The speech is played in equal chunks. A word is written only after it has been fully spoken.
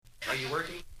Are you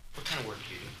working? What kind of work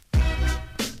do you do?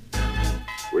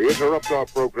 We interrupt our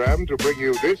program to bring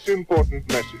you this important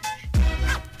message.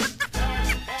 What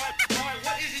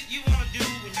is it you want to do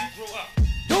when you grow up?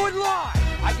 Do it live!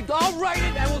 I'll write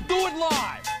it and we'll do it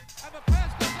live! And the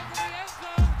pass goes into the end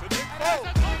zone. To Nick Foles.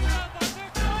 And that's a touchdown by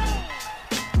Nick Foles.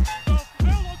 The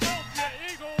Philadelphia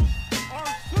Eagles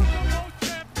are Super Bowl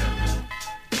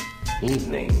champions.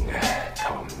 Evening,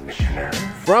 Commissioner.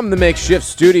 From the makeshift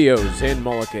studios in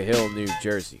Mullica Hill, New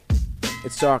Jersey,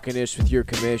 it's Talking Ish with your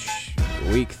commish.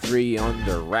 Week 3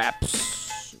 under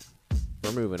wraps.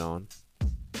 We're moving on.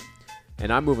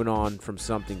 And I'm moving on from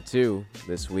something, too,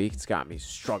 this week. It's got me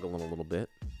struggling a little bit.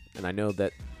 And I know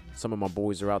that some of my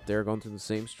boys are out there going through the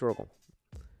same struggle.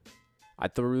 I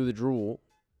threw the Juul,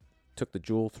 took the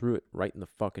Juul, threw it right in the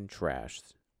fucking trash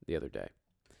the other day.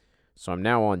 So I'm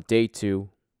now on day 2,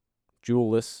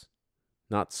 Juulless,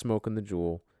 not smoking the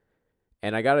Juul.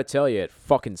 And I gotta tell you, it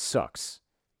fucking sucks.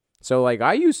 So, like,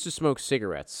 I used to smoke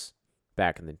cigarettes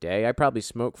back in the day. I probably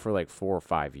smoked for like 4 or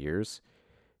 5 years.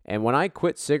 And when I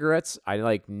quit cigarettes, I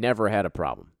like never had a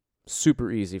problem.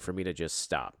 Super easy for me to just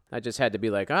stop. I just had to be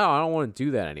like, oh, I don't want to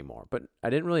do that anymore. But I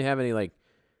didn't really have any like,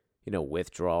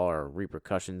 withdrawal or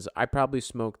repercussions. I probably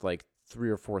smoked like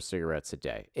 3 or 4 cigarettes a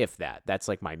day, if that. That's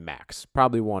like my max.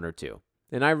 Probably 1 or 2.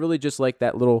 And I really just like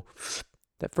that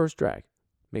first drag.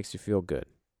 Makes you feel good.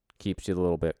 Keeps you a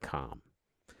little bit calm.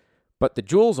 But the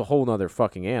Juul's a whole nother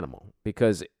fucking animal,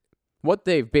 because what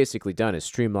they've basically done is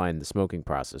streamline the smoking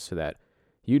process so that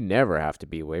you never have to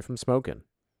be away from smoking.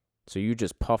 So you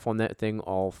just puff on that thing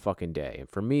all fucking day. And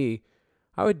for me,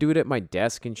 I would do it at my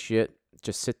desk and shit,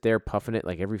 just sit there puffing it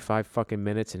like every 5 fucking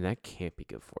minutes, and that can't be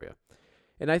good for you.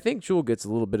 And I think Juul gets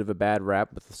a little bit of a bad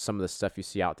rap with some of the stuff you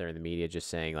see out there in the media, just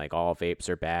saying like all vapes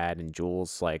are bad and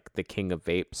Juul's like the king of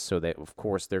vapes, so that of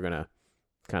course they're going to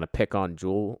kind of pick on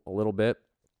Juul a little bit.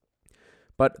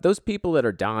 But those people that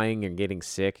are dying and getting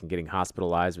sick and getting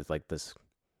hospitalized with like this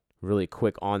really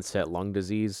quick onset lung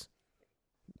disease,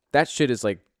 that shit is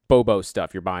like Bobo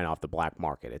stuff you're buying off the black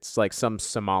market. It's like some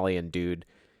Somalian dude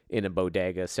in a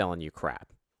bodega selling you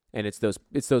crap. And it's those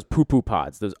poo-poo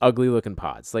pods, those ugly-looking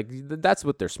pods. Like, that's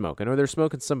what they're smoking. Or they're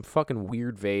smoking some fucking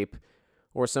weird vape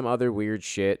or some other weird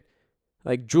shit.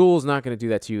 Like, Juul's not going to do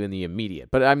that to you in the immediate.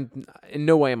 But in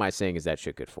no way am I saying is that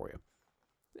shit good for you.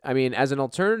 I mean, as an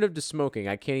alternative to smoking,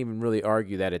 I can't even really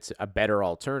argue that it's a better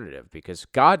alternative, because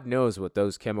God knows what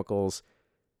those chemicals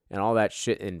and all that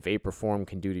shit in vapor form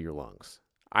can do to your lungs.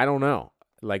 I don't know.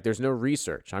 Like, there's no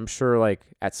research. I'm sure, like,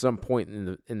 at some point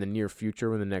in the near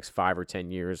future, in the next 5 or 10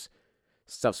 years,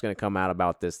 stuff's going to come out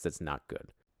about this that's not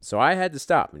good. So I had to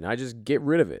stop, and I just get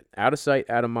rid of it. Out of sight,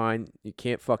 out of mind. You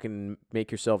can't fucking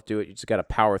make yourself do it. You just got to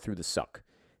power through the suck.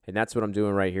 And that's what I'm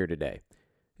doing right here today.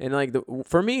 And, like,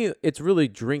 for me, it's really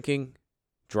drinking,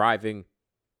 driving,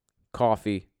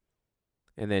 coffee,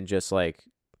 and then just, like,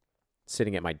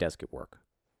 sitting at my desk at work,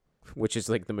 which is,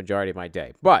 like, the majority of my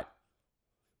day. But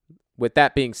with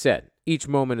that being said, each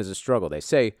moment is a struggle. They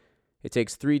say it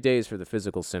takes 3 days for the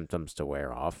physical symptoms to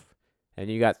wear off,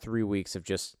 and you got 3 weeks of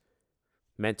just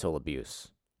mental abuse,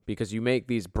 because you make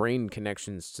these brain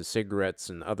connections to cigarettes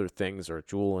and other things, or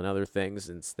Juul and other things,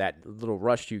 and it's that little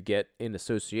rush you get in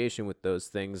association with those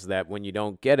things that when you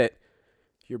don't get it,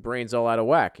 your brain's all out of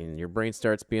whack, and your brain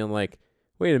starts being like,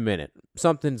 wait a minute,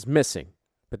 something's missing.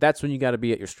 But that's when you got to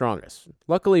be at your strongest.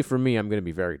 Luckily for me, I'm going to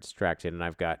be very distracted, and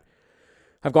I've gone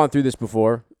through this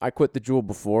before. I quit the Juul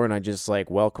before, and I just,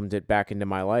 like, welcomed it back into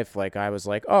my life. Like, I was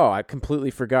like, oh, I completely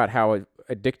forgot how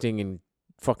addicting and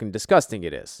fucking disgusting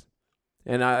it is.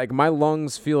 And my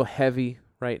lungs feel heavy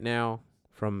right now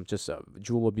from just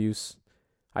Juul abuse.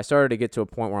 I started to get to a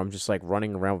point where I'm just, like,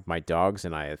 running around with my dogs,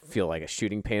 and I feel like a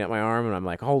shooting pain at my arm, and I'm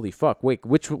like, holy fuck, wait,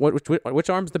 which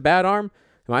arm's the bad arm?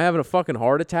 Am I having a fucking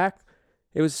heart attack?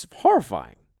 It was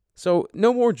horrifying. So,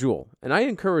 no more Juul. And I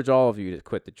encourage all of you to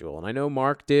quit the Juul. And I know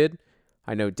Mark did.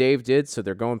 I know Dave did. So,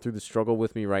 they're going through the struggle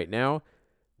with me right now.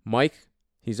 Mike,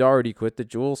 he's already quit the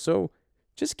Juul. So,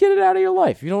 just get it out of your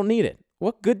life. You don't need it.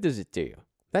 What good does it do you?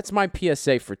 That's my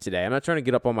PSA for today. I'm not trying to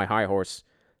get up on my high horse.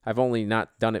 I've only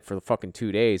not done it for the fucking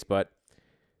 2 days. But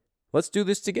let's do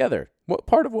this together.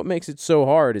 Part of what makes it so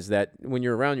hard is that when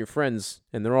you're around your friends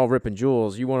and they're all ripping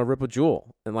Juuls, you want to rip a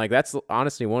Juul. And, like, that's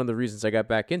honestly one of the reasons I got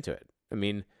back into it. I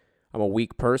mean, I'm a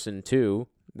weak person, too,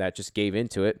 that just gave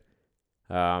into it.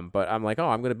 But I'm like, oh,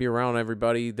 I'm going to be around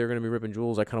everybody. They're going to be ripping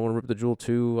Juuls. I kind of want to rip the Juul,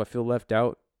 too. I feel left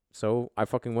out. So I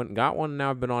fucking went and got one, and now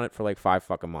I've been on it for like 5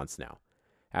 fucking months now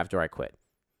after I quit.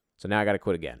 So now I got to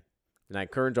quit again. And I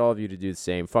encourage all of you to do the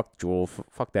same. Fuck Juul.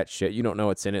 Fuck that shit. You don't know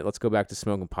what's in it. Let's go back to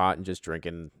smoking pot and just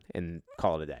drinking and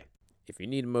call it a day. If you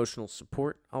need emotional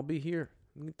support, I'll be here.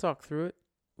 We can talk through it.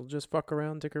 We'll just fuck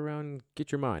around, dick around, and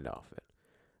get your mind off it.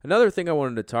 Another thing I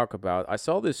wanted to talk about, I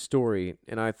saw this story,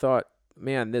 and I thought,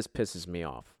 man, this pisses me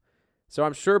off. So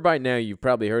I'm sure by now you've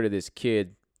probably heard of this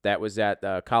kid that was at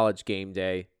college game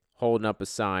day holding up a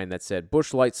sign that said,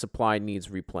 Busch Light supply needs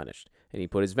replenished. And he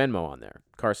put his Venmo on there,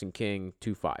 Carson King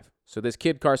 25. So this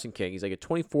kid, Carson King, he's like a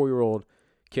 24-year-old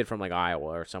kid from like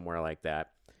Iowa or somewhere like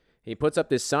that. He puts up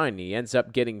this sign, and he ends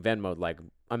up getting Venmo'd like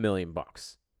 $1 million.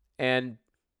 And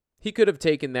he could have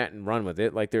taken that and run with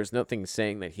it. Like, there's nothing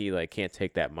saying that he like can't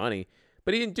take that money.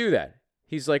 But he didn't do that.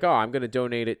 He's like, oh, I'm going to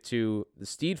donate it to the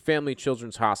Steed Family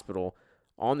Children's Hospital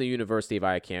on the University of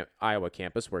Iowa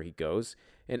campus where he goes.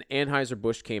 And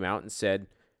Anheuser-Busch came out and said,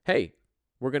 hey,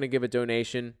 we're going to give a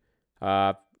donation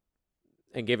and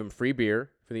give him free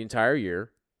beer for the entire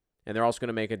year. And they're also going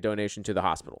to make a donation to the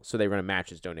hospital. So they were going to match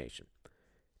his donation.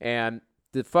 And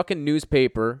the fucking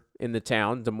newspaper in the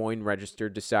town, Des Moines Register,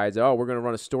 decides, oh, we're going to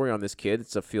run a story on this kid.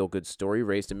 It's a feel-good story.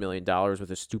 Raised $1 million with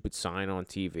a stupid sign on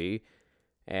TV.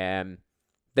 And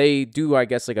they do, I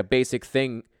guess, like a basic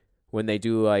thing when they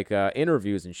do like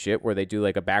interviews and shit where they do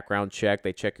like a background check.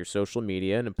 They check your social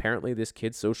media. And apparently this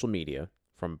kid's social media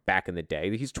from back in the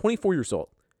day, he's 24 years old.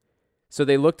 So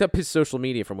they looked up his social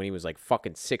media from when he was like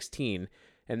fucking 16.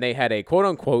 And they had a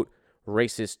quote-unquote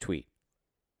racist tweet.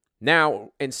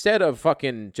 Now, instead of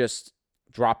fucking just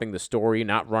dropping the story,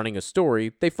 not running a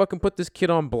story, they fucking put this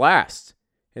kid on blast.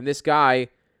 And this guy,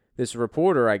 this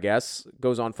reporter, I guess,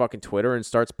 goes on fucking Twitter and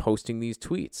starts posting these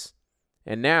tweets.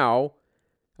 And now,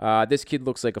 this kid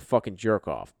looks like a fucking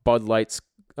jerk-off. Bud Light's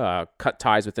cut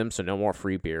ties with him, so no more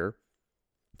free beer.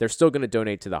 They're still going to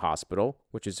donate to the hospital,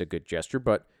 which is a good gesture,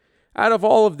 but out of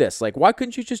all of this, like, why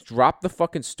couldn't you just drop the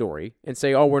fucking story and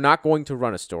say, oh, we're not going to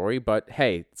run a story, but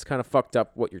hey, it's kind of fucked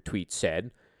up what your tweet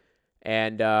said,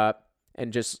 and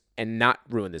not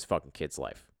ruin this fucking kid's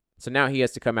life. So now he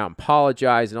has to come out and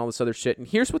apologize and all this other shit. And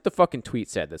here's what the fucking tweet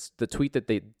said. That's the tweet that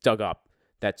they dug up.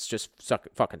 That's just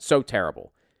fucking so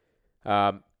terrible.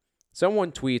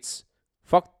 Someone tweets,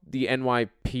 fuck the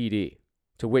NYPD,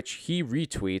 to which he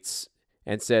retweets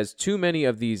and says, too many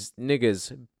of these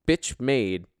niggas bitch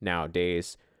made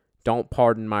nowadays, don't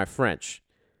pardon my French.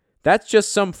 That's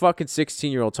just some fucking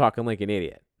 16-year-old talking like an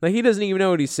idiot. Like, he doesn't even know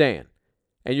what he's saying.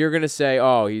 And you're going to say,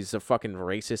 oh, he's a fucking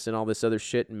racist and all this other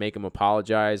shit and make him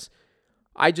apologize.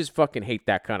 I just fucking hate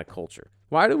that kind of culture.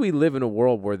 Why do we live in a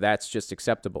world where that's just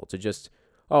acceptable? To just,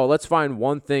 oh, let's find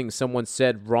one thing someone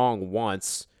said wrong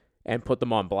once and put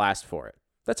them on blast for it.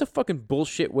 That's a fucking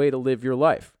bullshit way to live your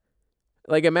life.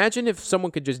 Like, imagine if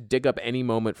someone could just dig up any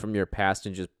moment from your past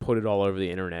and just put it all over the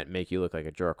internet and make you look like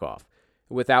a jerk-off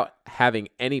without having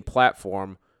any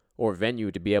platform or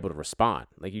venue to be able to respond.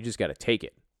 Like, you just got to take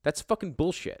it. That's fucking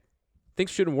bullshit.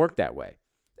 Things shouldn't work that way.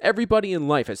 Everybody in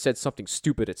life has said something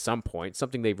stupid at some point,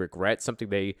 something they regret, something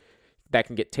that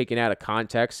can get taken out of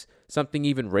context, something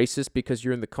even racist because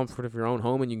you're in the comfort of your own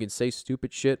home and you can say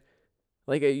stupid shit.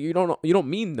 Like, you don't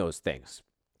mean those things.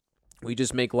 We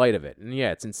just make light of it. And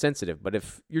yeah, it's insensitive. But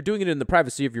if you're doing it in the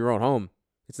privacy of your own home,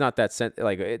 it's not that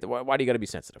why do you got to be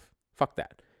sensitive? Fuck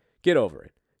that. Get over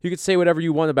it. You can say whatever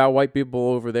you want about white people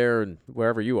over there and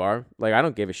wherever you are. Like, I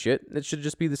don't give a shit. It should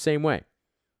just be the same way.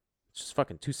 It's just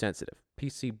fucking too sensitive.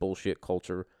 PC bullshit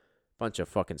culture. Bunch of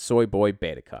fucking soy boy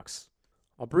beta cucks.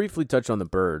 I'll briefly touch on the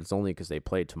Birds, only because they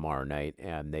played tomorrow night,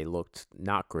 and they looked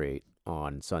not great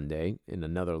on Sunday in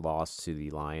another loss to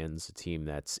the Lions, a team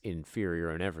that's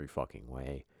inferior in every fucking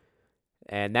way.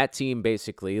 And that team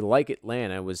basically, like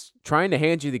Atlanta, was trying to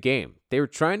hand you the game. They were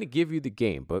trying to give you the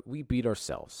game, but we beat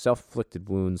ourselves. Self-inflicted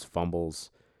wounds, fumbles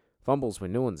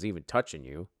when no one's even touching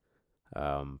you,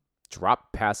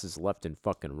 drop passes left and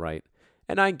fucking right.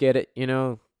 And I get it,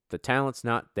 the talent's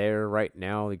not there right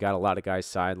now. You got a lot of guys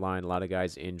sidelined, a lot of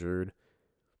guys injured.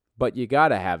 But you got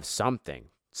to have something.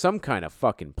 Some kind of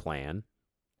fucking plan.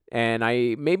 And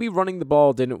maybe running the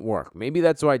ball didn't work. Maybe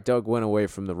that's why Doug went away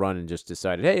from the run and just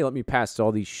decided, hey, let me pass to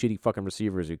all these shitty fucking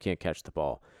receivers who can't catch the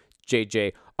ball.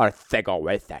 JJ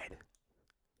Arcega-Whiteside.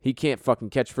 He can't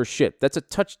fucking catch for shit. That's a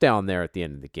touchdown there at the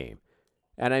end of the game.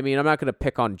 And I mean, I'm not going to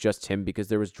pick on just him because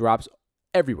there was drops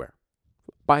everywhere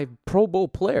by Pro Bowl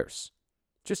players.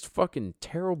 Just fucking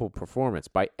terrible performance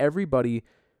by everybody,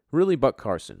 really but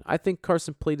Carson. I think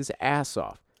Carson played his ass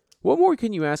off. What more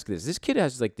can you ask of this? This kid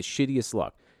has like the shittiest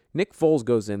luck. Nick Foles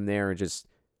goes in there and just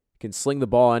can sling the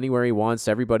ball anywhere he wants.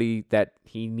 Everybody that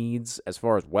he needs as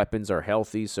far as weapons are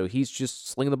healthy, so he's just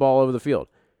slinging the ball over the field.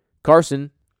 Carson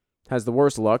has the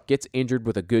worst luck, gets injured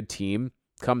with a good team,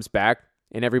 comes back,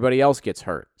 and everybody else gets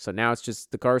hurt. So now it's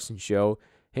just the Carson show,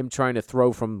 him trying to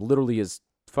throw from literally his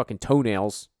fucking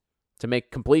toenails to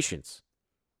make completions.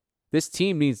 This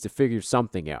team needs to figure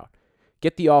something out.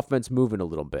 Get the offense moving a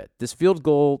little bit. This field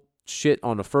goal shit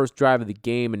on the first drive of the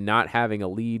game and not having a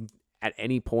lead at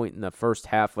any point in the first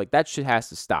half, like that shit has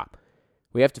to stop.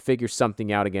 We have to figure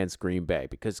something out against Green Bay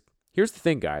because here's the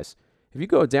thing, guys. If you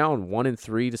go down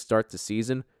 1-3 to start the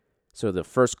season, so the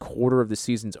first quarter of the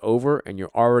season's over and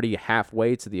you're already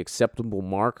halfway to the acceptable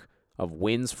mark of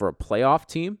wins for a playoff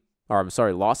team,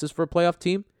 losses for a playoff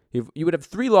team, you would have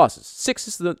 3 losses. 6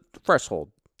 is the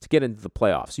threshold to get into the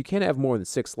playoffs. You can't have more than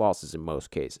 6 losses in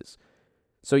most cases.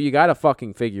 So you got to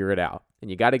fucking figure it out. And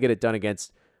you got to get it done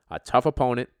against a tough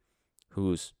opponent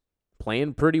who's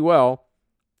playing pretty well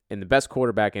and the best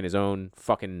quarterback in his own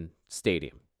fucking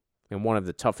stadium in one of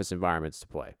the toughest environments to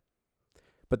play.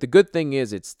 But the good thing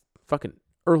is it's fucking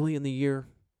early in the year.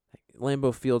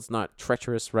 Lambeau Field's not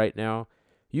treacherous right now.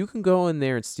 You can go in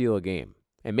there and steal a game.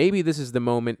 And maybe this is the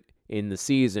moment in the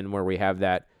season where we have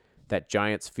that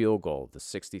Giants field goal, the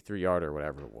 63-yarder or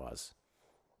whatever it was.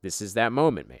 This is that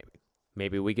moment, maybe.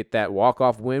 Maybe we get that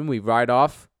walk-off win, we ride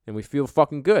off, and we feel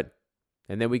fucking good.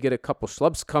 And then we get a couple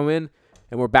schlubs come in,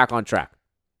 and we're back on track.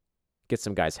 Get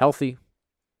some guys healthy,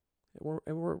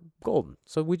 and we're golden.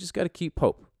 So we just got to keep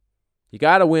hope. You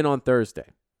got to win on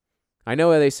Thursday. I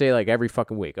know they say like every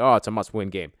fucking week, oh, it's a must-win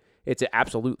game. It's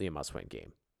absolutely a must-win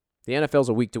game. The NFL's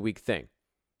a week-to-week thing.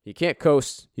 You can't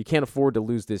coast. You can't afford to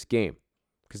lose this game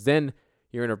because then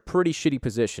you're in a pretty shitty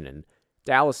position, and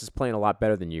Dallas is playing a lot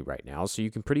better than you right now. So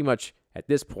you can pretty much, at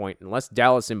this point, unless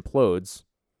Dallas implodes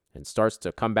and starts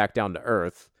to come back down to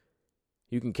earth,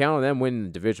 you can count on them winning the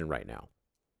division right now.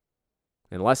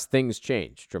 Unless things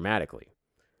change dramatically.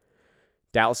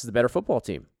 Dallas is the better football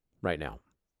team right now.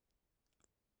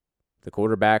 The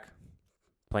quarterback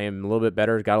playing a little bit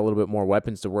better, got a little bit more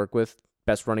weapons to work with.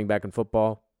 Best running back in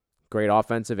football. Great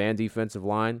offensive and defensive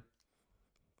line.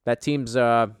 That team's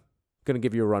going to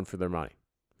give you a run for their money.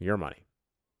 Your money.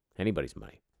 Anybody's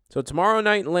money. So tomorrow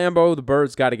night in Lambeau, the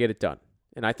Birds got to get it done.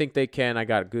 And I think they can. I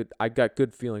got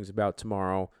good feelings about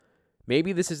tomorrow.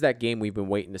 Maybe this is that game we've been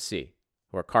waiting to see,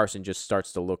 where Carson just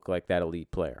starts to look like that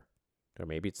elite player. Or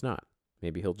maybe it's not.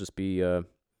 Maybe he'll just be,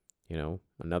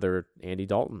 another Andy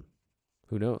Dalton.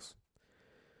 Who knows?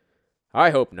 I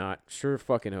hope not. Sure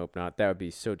fucking hope not. That would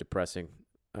be so depressing.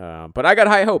 But I got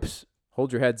high hopes.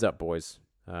 Hold your heads up, boys.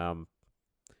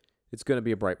 It's going to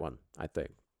be a bright one, I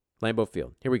think. Lambeau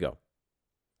Field. Here we go.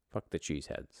 Fuck the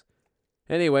cheeseheads.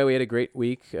 Anyway, we had a great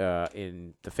week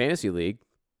in the Fantasy League.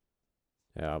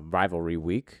 Rivalry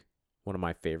week. One of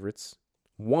my favorites.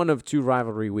 One of 2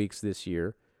 rivalry weeks this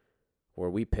year where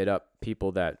we pit up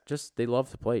people that just, they love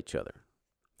to play each other.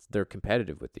 They're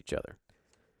competitive with each other.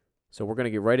 So we're going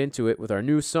to get right into it with our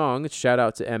new song. Shout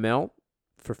out to ML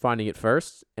for finding it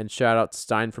first, and shout out to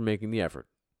Stein for making the effort.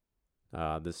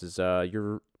 This is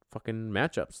your fucking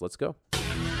matchups. Let's go.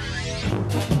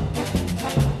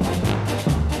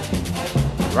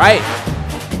 Right.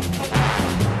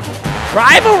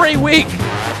 Rivalry week.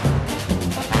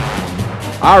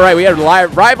 All right, we had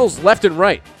rivals left and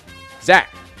right.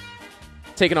 Zach,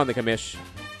 taking on the commish,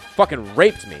 fucking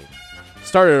raped me.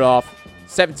 Started it off,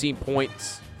 17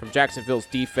 points from Jacksonville's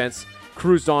defense.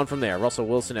 Cruised on from there. Russell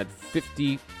Wilson had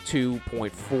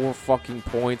 52.4 fucking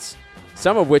points,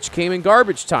 some of which came in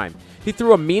garbage time. He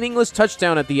threw a meaningless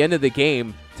touchdown at the end of the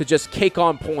game to just cake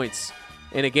on points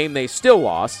in a game they still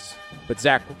lost, but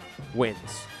Zach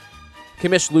wins.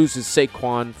 Commish loses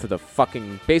Saquon for the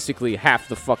fucking, basically half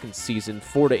the fucking season,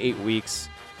 4 to 8 weeks.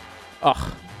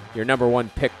 Ugh, your number 1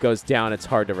 pick goes down. It's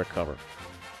hard to recover.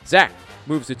 Zach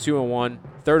moves to 2-1,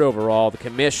 3rd overall. The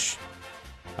Commish,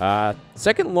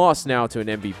 second loss now to an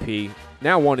MVP.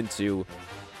 Now 1-2.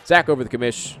 Zach over the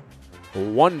Commish,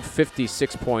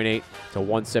 156.8 to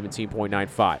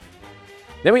 117.95.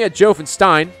 Then we had Joe and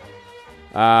Stein.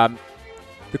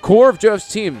 The core of Joe's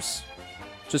teams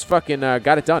just fucking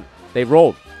got it done. They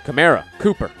rolled. Kamara,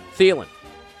 Cooper, Thielen,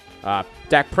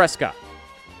 Dak Prescott.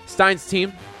 Stein's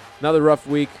team, another rough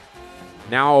week.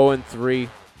 Now 0-3.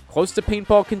 Close to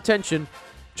paintball contention.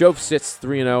 Joe sits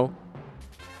 3-0.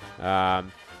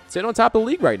 Sitting on top of the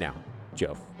league right now,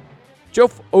 Joe.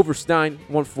 Joe over Stein,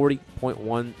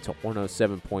 140.1 to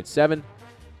 107.7.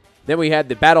 Then we had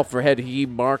the battle for head he,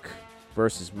 Mark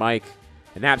versus Mike.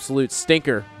 An absolute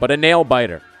stinker, but a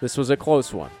nail-biter. This was a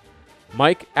close one.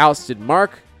 Mike ousted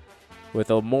Mark with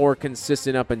a more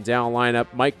consistent up-and-down lineup.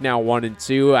 Mike now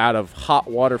 1-2 out of hot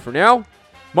water for now.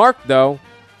 Mark, though,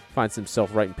 finds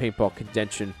himself right in paintball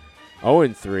contention,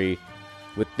 0-3.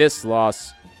 With this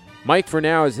loss, Mike for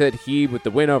now is head he with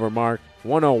the win over Mark,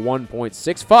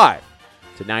 101.65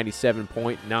 to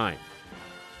 97.9.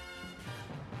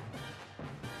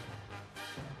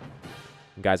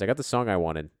 Guys, I got the song I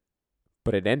wanted.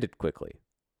 but it ended quickly.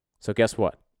 So guess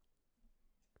what?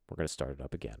 We're going to start it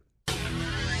up again.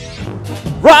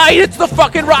 Right, it's the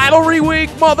fucking rivalry week,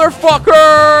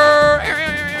 motherfucker!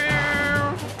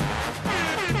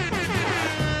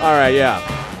 All right, yeah.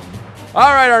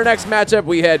 All right, our next matchup,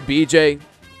 we had BJ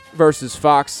versus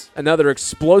Fox. Another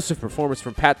explosive performance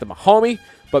from Pat the Mahomie,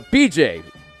 but BJ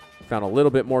found a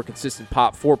little bit more consistent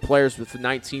pop. 4 players with a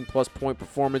 19-plus point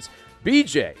performance.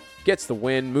 BJ gets the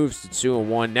win, moves to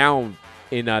 2-1. Now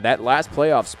in that last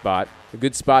playoff spot, a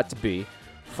good spot to be.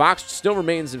 Fox still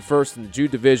remains in first in the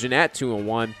Jude division at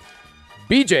 2-1.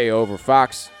 BJ over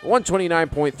Fox,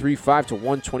 129.35 to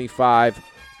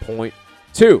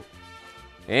 125.2.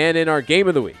 And in our game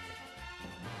of the week,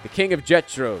 the King of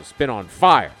Jetro's been on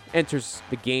fire. Enters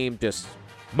the game just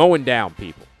mowing down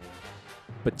people.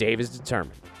 But Dave is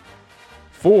determined.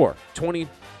 4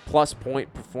 20-plus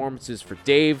point performances for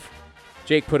Dave.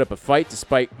 Jake put up a fight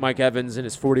despite Mike Evans and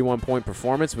his 41-point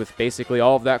performance, with basically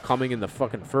all of that coming in the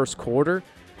fucking first quarter.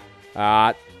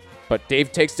 But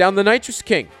Dave takes down the Nitrous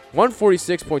King,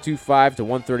 146.25 to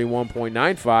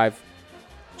 131.95.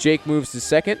 Jake moves to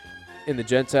second in the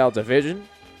Gentile division,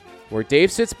 where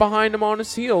Dave sits behind him on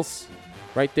his heels,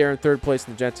 right there in third place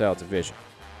in the Gentile division.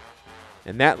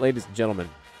 And that, ladies and gentlemen,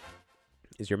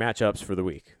 is your matchups for the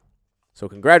week. So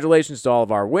congratulations to all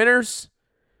of our winners.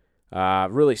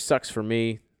 Really sucks for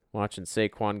me watching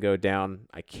Saquon go down.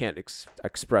 I can't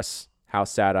express how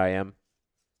sad I am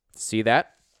to see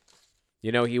that.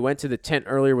 You know, he went to the tent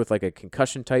earlier with like a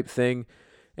concussion type thing,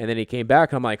 and then he came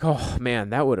back. I'm like, oh,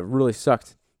 man, that would have really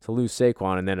sucked to lose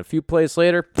Saquon. And then a few plays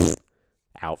later,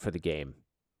 out for the game.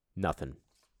 Nothing.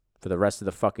 For the rest of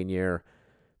the fucking year.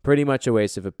 Pretty much a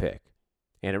waste of a pick.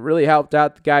 And it really helped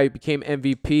out the guy who became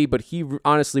MVP, but he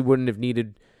honestly wouldn't have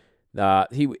needed,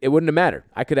 it wouldn't have mattered.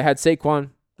 I could have had Saquon,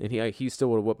 and he still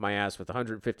would have whooped my ass with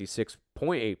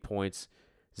 156.8 points.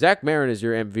 Zach Marin is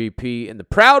your MVP and the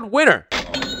proud winner.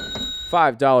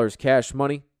 $5 cash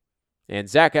money. And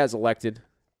Zach has elected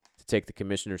to take the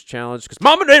commissioner's challenge because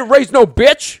Mama didn't raise no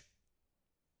bitch.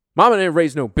 Mama didn't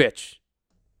raise no bitch.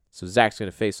 So Zach's going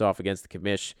to face off against the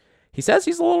commish. He says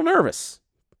he's a little nervous,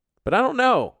 but I don't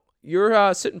know.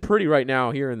 You're sitting pretty right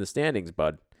now here in the standings,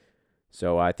 bud.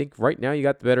 So I think right now you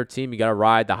got the better team. You got to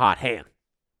ride the hot hand.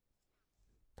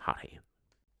 Hot hand.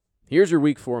 Here's your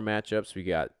week 4 matchups. We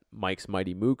got Mike's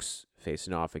Mighty Mooks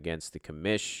facing off against the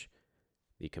commish.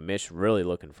 The commish really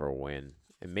looking for a win.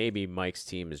 And maybe Mike's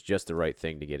team is just the right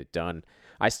thing to get it done.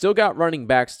 I still got running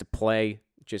backs to play,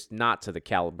 just not to the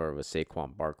caliber of a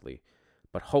Saquon Barkley.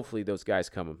 But hopefully those guys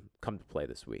come to play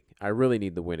this week. I really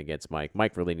need the win against Mike.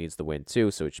 Mike really needs the win too,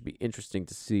 so it should be interesting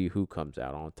to see who comes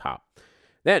out on top.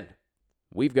 Then,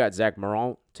 we've got Zach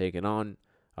Morant taking on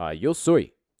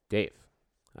Yosui, Dave.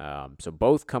 So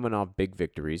both coming off big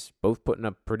victories, both putting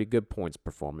up pretty good points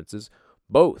performances,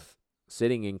 both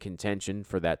sitting in contention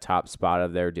for that top spot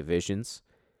of their divisions.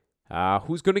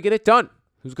 Who's going to get it done?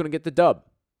 Who's going to get the dub?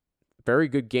 Very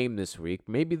good game this week.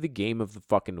 Maybe the game of the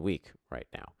fucking week right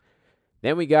now.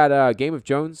 Then we got Game of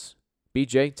Jones.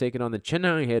 BJ taking on the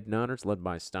Chennai Headhunters, led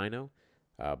by Steino.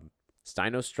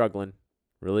 Steino's struggling.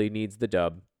 Really needs the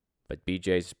dub. But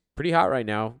BJ's pretty hot right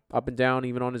now. Up and down,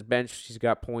 even on his bench. He's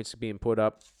got points being put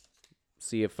up.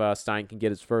 See if Stein can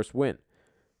get his first win.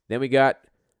 Then we got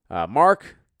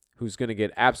Mark, who's going to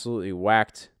get absolutely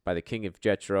whacked by the King of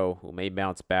Jetro, who may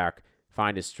bounce back,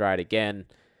 find his stride again,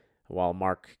 while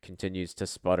Mark continues to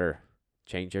sputter.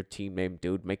 Change your team name,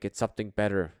 dude. Make it something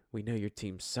better. We know your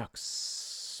team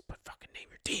sucks, but fucking name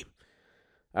your team.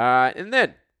 And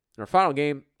then, our final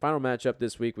matchup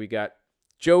this week, we got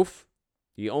Jof,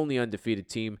 the only undefeated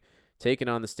team, taking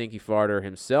on the Stinky Farter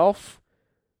himself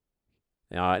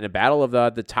in a battle of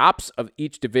the tops of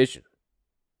each division.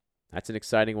 That's an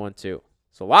exciting one, too.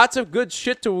 So lots of good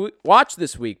shit to watch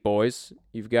this week, boys.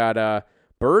 You've got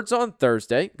Birds on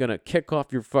Thursday, going to kick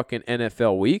off your fucking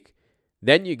NFL week.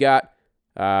 Then you got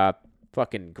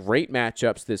fucking great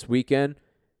matchups this weekend.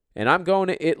 And I'm going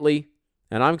to Italy,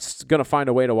 and I'm going to find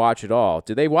a way to watch it all.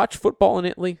 Do they watch football in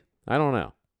Italy? I don't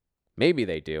know. Maybe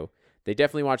they do. They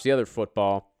definitely watch the other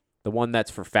football, the one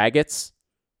that's for faggots,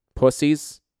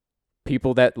 pussies,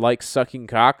 people that like sucking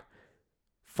cock.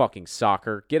 Fucking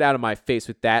soccer. Get out of my face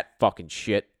with that fucking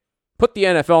shit. Put the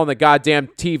NFL on the goddamn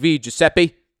TV,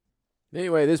 Giuseppe.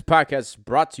 Anyway, this podcast is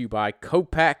brought to you by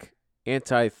Copac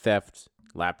Anti-Theft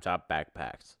Laptop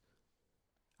Backpacks.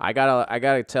 I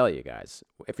gotta tell you guys,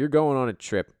 if you're going on a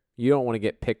trip, you don't want to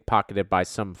get pickpocketed by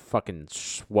some fucking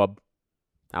swub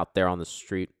out there on the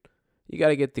street. You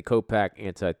gotta get the Copac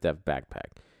Anti-Theft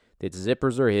Backpack. Its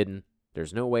zippers are hidden.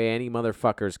 There's no way any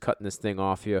motherfucker's cutting this thing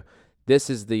off you.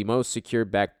 This is the most secure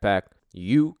backpack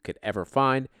you could ever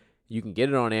find. You can get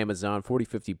it on Amazon,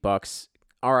 $40-$50.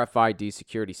 RFID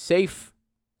security safe,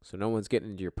 so no one's getting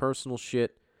into your personal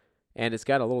shit. And it's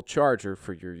got a little charger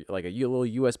for your, like a little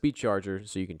USB charger,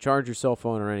 so you can charge your cell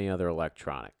phone or any other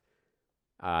electronic.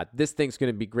 This thing's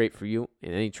going to be great for you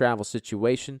in any travel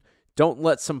situation. Don't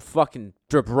let some fucking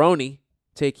jabroni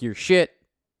take your shit.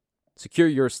 Secure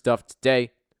your stuff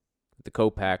today with the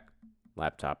Copac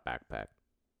laptop backpack.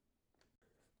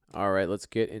 All right, let's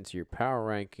get into your power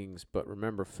rankings. But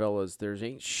remember, fellas, there's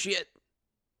ain't shit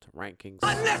to rankings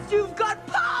Unless you've got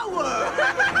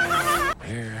power!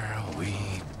 Here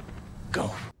we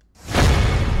go.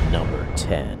 Number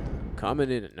 10.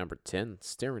 Coming in at number 10,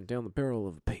 staring down the barrel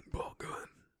of a paintball gun.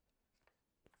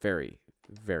 Very,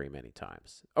 very many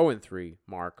times. 0-3,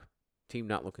 Mark. Team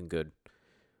not looking good.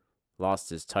 Lost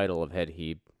his title of head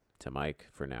heeb to Mike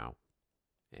for now.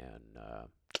 And,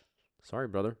 sorry,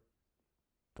 brother.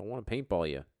 Don't want to paintball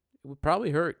you. It would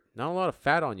probably hurt. Not a lot of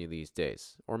fat on you these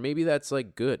days. Or maybe that's,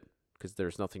 like, good, because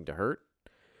there's nothing to hurt.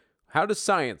 How does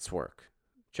science work?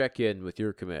 Check in with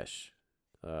your commish.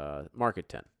 Mark at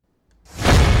 10.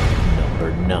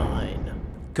 Number 9.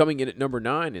 Coming in at number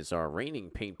 9 is our reigning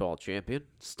paintball champion,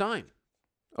 Stein.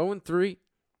 0-3.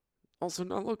 Also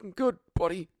not looking good,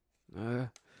 buddy.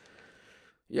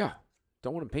 Yeah.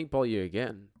 Don't want to paintball you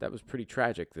again. That was pretty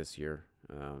tragic this year.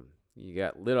 You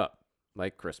got lit up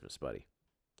like Christmas, buddy.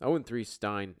 0-3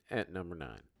 Stein at number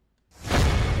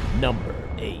 9. Number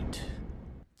 8.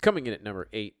 Coming in at number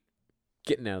 8,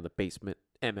 getting out of the basement,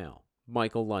 ML.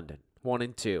 Michael London.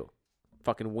 1-2.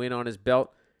 Fucking win on his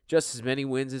belt. Just as many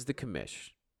wins as the commish.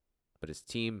 But his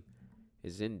team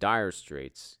is in dire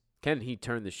straits. Can he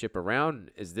turn the ship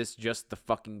around? Is this just the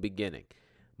fucking beginning?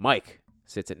 Mike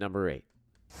sits at number 8.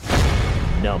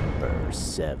 Number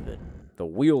 7. The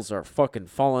wheels are fucking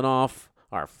falling off.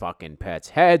 Our fucking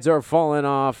pets' heads are falling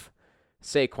off.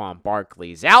 Saquon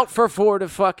Barkley's out for 4 to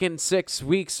fucking 6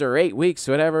 weeks or 8 weeks,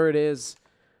 whatever it is.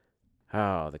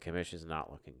 Oh, the commission's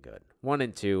not looking good.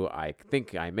 1-2, I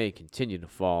think I may continue to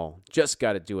fall. Just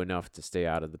got to do enough to stay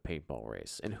out of the paintball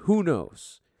race. And who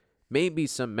knows? Maybe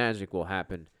some magic will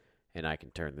happen and I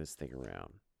can turn this thing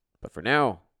around. But for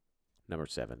now, number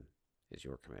 7 is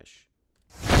your commish.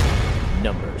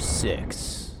 Number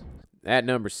 6. At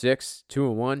number 6,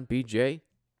 2-1, BJ.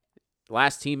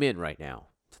 Last team in right now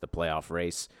to the playoff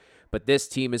race. But this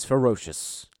team is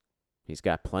ferocious. He's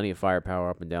got plenty of firepower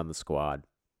up and down the squad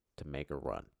to make a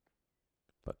run.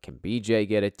 But can BJ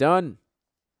get it done?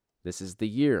 This is the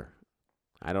year.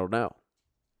 I don't know.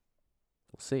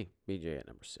 We'll see. BJ at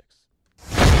number 6.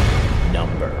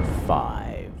 Number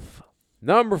 5.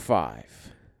 Number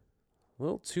 5. A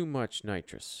little too much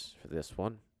nitrous for this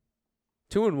one.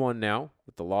 2-1 now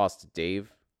with the loss to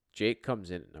Dave. Jake comes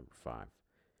in at number 5.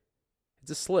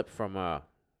 It's a slip from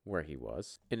where he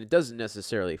was. And it doesn't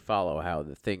necessarily follow how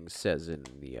the thing says in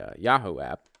the Yahoo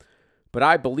app. But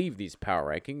I believe these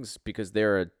power rankings because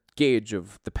they're a gauge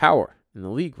of the power in the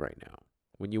league right now.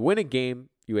 When you win a game,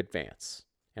 you advance.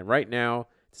 And right now,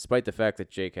 despite the fact that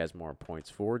Jake has more points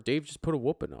for, Dave just put a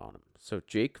whooping on him. So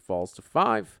Jake falls to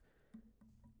 5.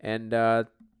 And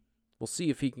we'll see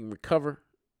if he can recover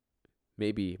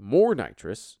maybe more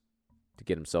nitrous to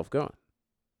get himself going.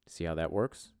 See how that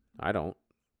works? I don't.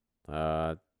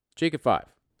 Jake at 5.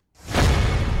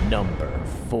 Number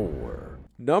 4.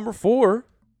 Number 4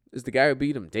 is the guy who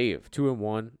beat him, Dave.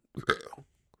 2-1.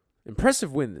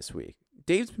 Impressive win this week.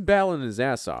 Dave's been battling his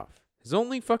ass off. His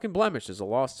only fucking blemish is a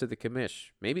loss to the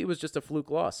commish. Maybe it was just a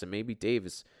fluke loss, and maybe Dave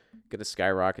is going to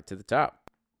skyrocket to the top.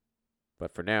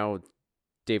 But for now,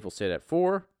 Dave will sit at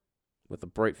 4 with a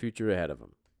bright future ahead of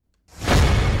him.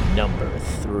 Number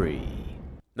 3.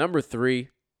 Number 3,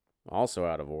 also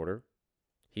out of order.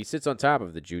 He sits on top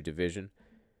of the Jew division,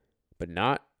 but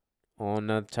not on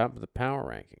the top of the power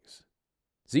rankings.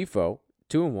 Zifo,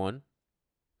 2-1,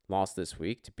 lost this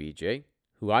week to BJ,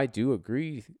 who I do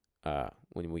agree,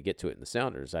 when we get to it in the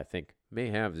Sounders, I think may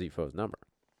have Zifo's number.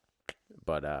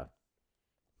 But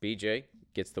BJ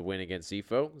gets the win against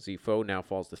Zifo. Zifo now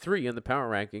falls to 3 in the power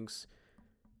rankings.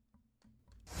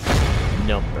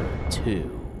 Number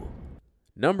 2.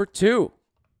 Number 2.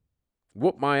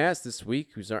 Whoop my ass this week,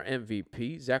 who's our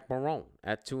MVP, Zach Marone,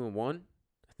 at 2-1.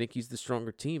 I think he's the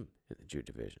stronger team in the Jew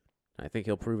division. I think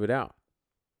he'll prove it out.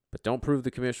 But don't prove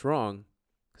the commish wrong,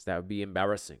 because that would be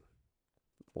embarrassing.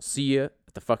 We'll see you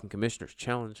at the fucking Commissioner's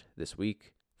Challenge this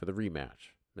week for the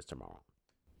rematch, Mr. Marone.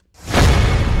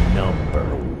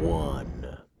 Number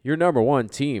 1. Your number 1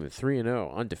 team,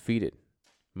 3-0, undefeated.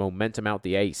 Momentum out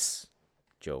the ace,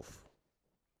 Jof.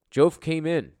 Jof came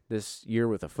in this year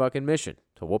with a fucking mission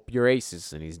to whoop your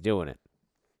aces, and he's doing it.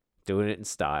 Doing it in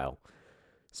style.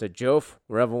 So, Jof,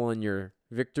 revel in your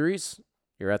victories.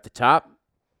 You're at the top,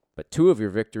 but 2 of your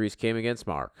victories came against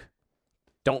Mark.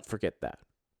 Don't forget that.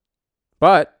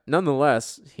 But,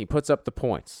 nonetheless, he puts up the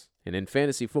points. And in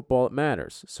fantasy football, it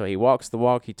matters. So he walks the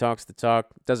walk, he talks the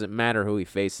talk. Doesn't matter who he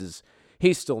faces.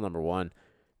 He's still number 1.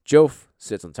 Jof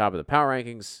sits on top of the power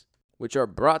rankings, which are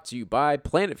brought to you by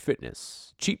Planet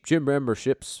Fitness. Cheap gym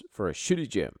memberships for a shitty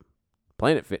gym.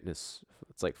 Planet Fitness,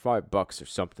 it's like $5 or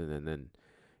something, and then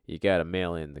you got to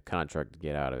mail in the contract to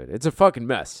get out of it. It's a fucking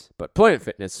mess. But Planet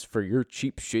Fitness for your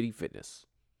cheap, shitty fitness.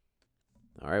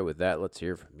 All right, with that, let's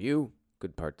hear from you.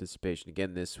 Good participation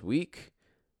again this week.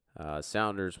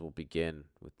 Sounders will begin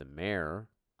with the mayor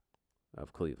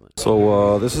of Cleveland.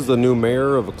 So this is the new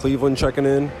mayor of Cleveland checking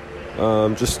in.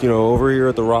 Just, over here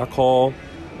at the Rock Hall,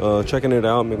 checking it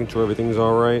out, making sure everything's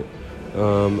all right.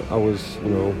 I was,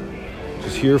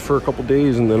 just here for a couple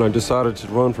days, and then I decided to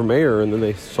run for mayor, and then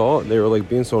they saw it, and they were,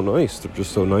 being so nice. They're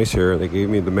just so nice here. They gave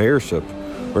me the mayorship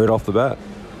right off the bat.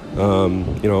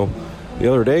 The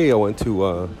other day I went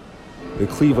to the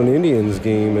Cleveland Indians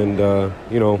game,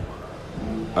 and,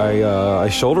 I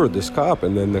shouldered this cop,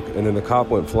 and then the cop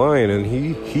went flying, and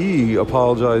he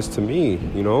apologized to me,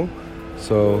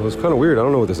 So it was kind of weird. I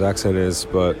don't know what this accent is,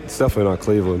 but it's definitely not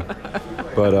Cleveland.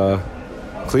 But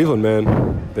Cleveland,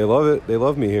 man, they love it. They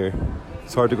love me here.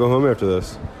 It's hard to go home after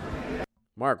this.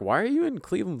 Mark, why are you in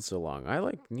Cleveland so long?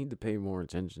 I need to pay more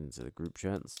attention to the group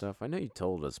chat and stuff. I know you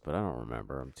told us, but I don't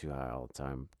remember. I'm too high all the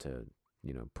time to,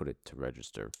 put it to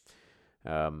register.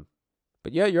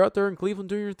 But yeah, you're out there in Cleveland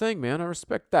doing your thing, man. I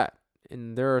respect that.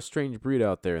 And there are a strange breed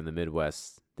out there in the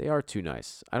Midwest. They are too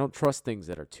nice. I don't trust things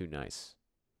that are too nice.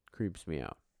 Creeps me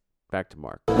out. Back to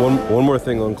Mark. One more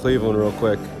thing on Cleveland real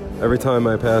quick. Every time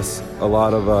I pass a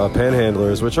lot of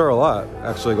panhandlers, which are a lot,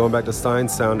 actually, going back to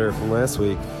Stein's Sounder from last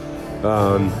week,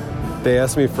 they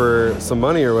ask me for some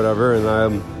money or whatever, and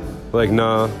I'm like,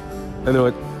 nah. And they're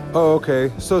like, oh,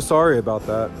 okay, so sorry about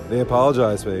that. They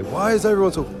apologize to me. Why is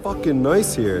everyone so fucking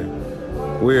nice here?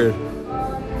 Weird.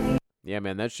 Yeah,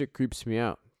 man, that shit creeps me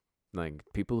out.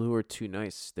 People who are too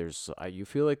nice, you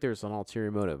feel like there's an ulterior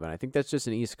motive, and I think that's just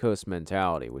an East Coast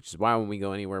mentality, which is why when we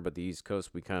go anywhere but the East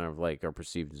Coast, we kind of are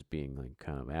perceived as being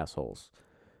kind of assholes,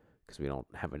 because we don't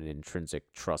have an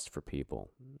intrinsic trust for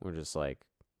people. We're just oh,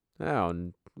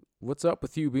 and what's up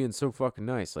with you being so fucking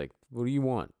nice? What do you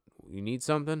want? You need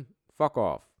something? Fuck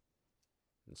off.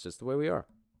 It's just the way we are.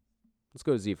 Let's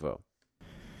go to Zifo.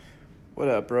 What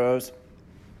up, bros?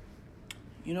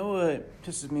 You know what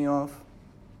pisses me off?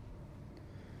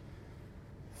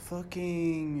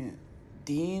 Fucking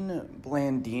Dean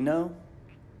Blandino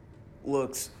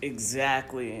looks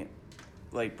exactly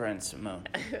like Brent Simone.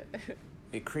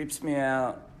 It creeps me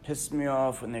out, pisses me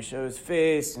off when they show his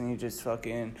face and he just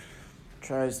fucking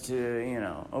tries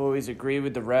to, always agree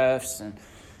with the refs. And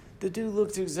the dude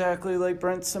looks exactly like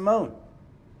Brent Simone.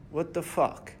 What the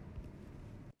fuck?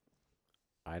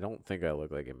 I don't think I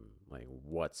look like him,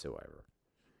 whatsoever.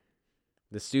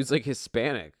 This dude's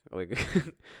Hispanic.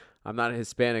 I'm not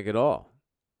Hispanic at all.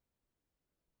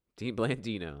 Dean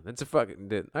Blandino. That's a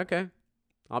fucking... Okay.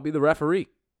 I'll be the referee.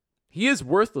 He is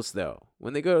worthless, though.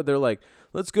 When they go, they're like,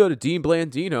 let's go to Dean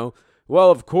Blandino.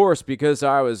 Well, of course, because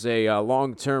I was a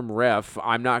long-term ref,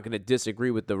 I'm not going to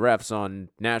disagree with the refs on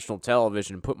national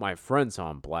television and put my friends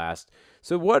on blast.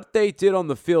 So what they did on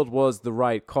the field was the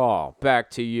right call. Back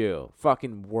to you.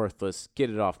 Fucking worthless. Get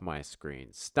it off my screen.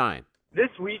 Stein. This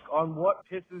week on What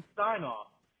Pisses Stein Off,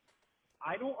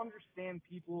 I don't understand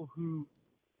people who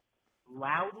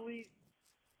loudly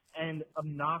and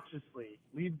obnoxiously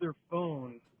leave their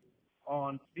phones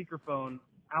on speakerphone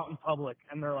out in public,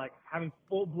 and they're having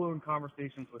full-blown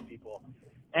conversations with people.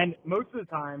 And most of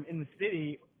the time in the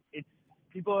city, it's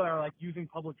people that are using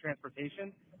public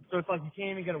transportation, so it's you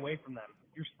can't even get away from them.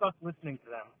 You're stuck listening to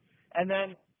them. And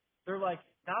then they're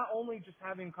not only just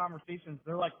having conversations,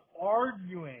 they're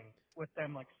arguing with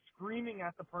them, screaming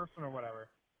at the person or whatever.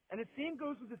 And the same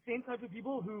goes with the same type of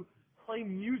people who play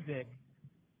music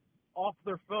off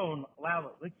their phone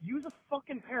loudly. Use a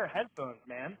fucking pair of headphones,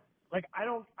 man. I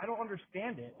don't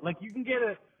understand it. You can get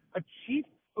a cheap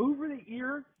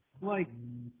over-the-ear,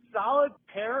 solid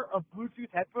pair of Bluetooth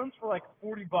headphones for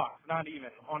 $40, not even,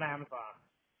 on Amazon.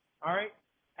 All right?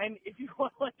 And if you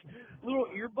want little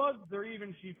earbuds, they're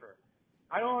even cheaper.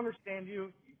 I don't understand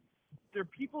you. There are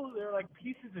people, they're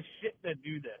pieces of shit that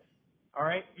do this. All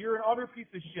right? You're an utter piece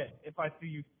of shit if I see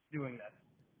you doing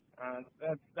this.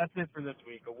 That's it for this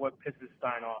week of What Pisses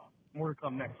Stein Off. More to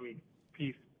come next week.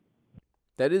 Peace.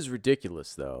 That is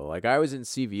ridiculous, though. I was in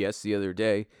CVS the other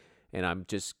day, and I'm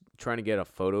just trying to get a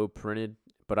photo printed,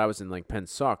 but I was in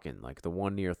Pennsauken, the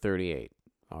one near 38.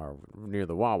 or near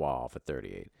the Wawa off at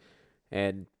 38.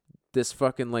 And this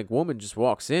fucking like woman just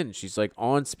walks in. She's like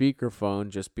on speakerphone,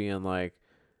 just being like,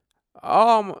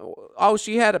 "Oh,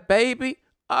 she had a baby.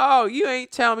 Oh, you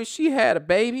ain't telling me she had a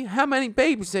baby. How many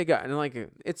babies they got?" And like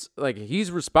it's like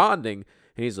he's responding,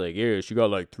 and he's like, "Yeah, she got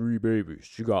like 3 babies.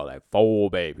 She got like 4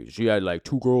 babies. She had like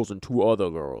 2 girls and 2 other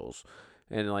girls."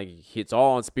 And like it's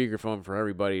all on speakerphone for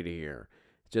everybody to hear.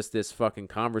 Just this fucking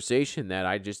conversation that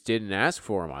I just didn't ask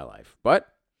for in my life.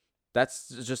 But that's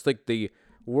just like the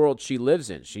world she lives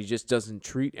in. She just doesn't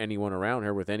treat anyone around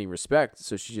her with any respect.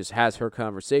 So she just has her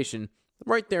conversation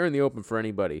right there in the open for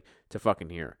anybody to fucking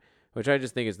hear, which I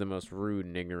just think is the most rude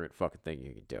and ignorant fucking thing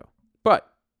you can do. But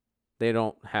they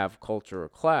don't have culture or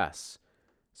class,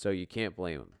 so you can't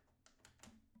blame them.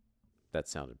 That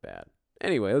sounded bad.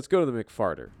 Anyway, let's go to the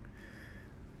McFarter.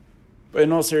 But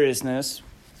in all seriousness,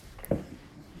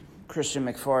 Christian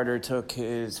McFarter took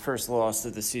his first loss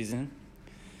of the season.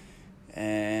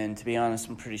 And to be honest,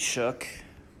 I'm pretty shook.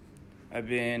 I've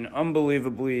been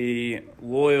unbelievably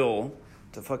loyal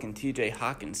to fucking TJ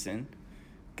Hawkinson.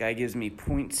 Guy gives me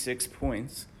 0.6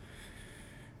 points.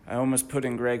 I almost put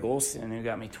in Greg Olson, who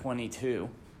got me 22.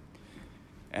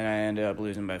 And I ended up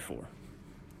losing by 4.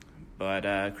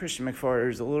 But Christian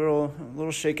McFarter's a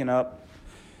little shaken up.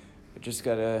 I just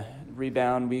got a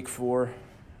rebound week 4.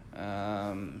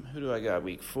 Who do I got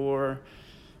week 4?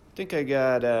 I think I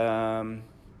got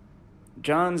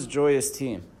John's Joyous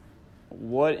Team.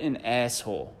 What an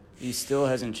asshole. He still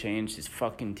hasn't changed his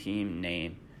fucking team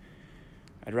name.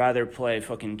 I'd rather play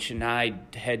fucking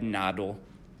Chennai Head Noddle.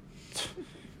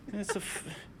 It's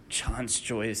John's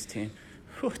Joyous Team.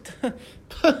 What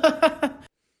the?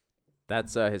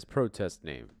 That's his protest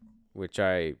name, which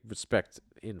I respect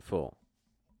in full.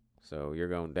 So you're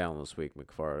going down this week,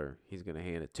 McFarter. He's going to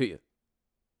hand it to you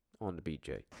on the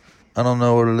BJ. I don't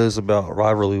know what it is about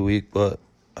rivalry week, but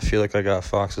I feel like I got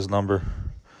Fox's number.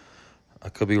 I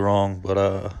could be wrong, but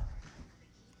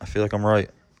I feel like I'm right.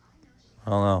 I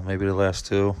don't know, maybe the last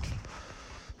 2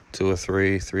 or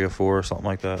 3 or 4, something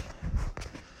like that.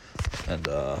 And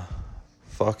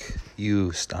fuck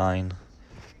you, Stein.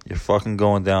 You're fucking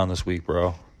going down this week,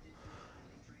 bro.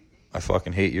 I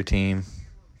fucking hate your team.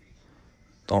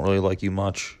 Don't really like you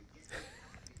much.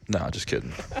 Nah, just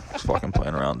kidding. Just fucking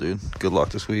playing around, dude. Good luck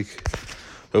this week.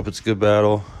 Hope it's a good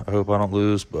battle. I hope I don't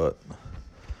lose, but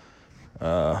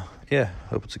yeah,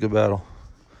 hope it's a good battle.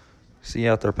 See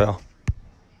you out there, pal.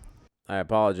 I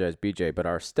apologize, BJ, but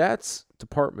our stats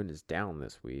department is down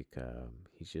this week.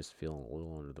 He's just feeling a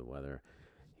little under the weather.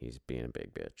 He's being a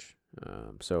big bitch.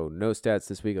 So no stats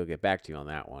this week. I'll get back to you on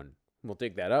that one. We'll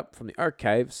dig that up from the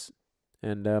archives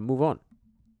and move on.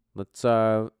 Let's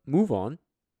move on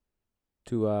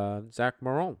to Zach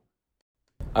Marone.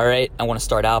 All right, I want to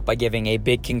start out by giving a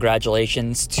big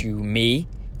congratulations to me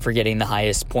for getting the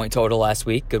highest point total last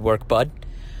week. Good work, bud.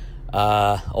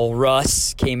 Old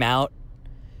Russ came out,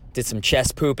 did some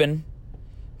chest pooping,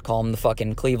 call him the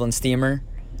fucking Cleveland Steamer.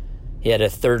 He had a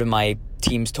third of my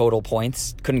team's total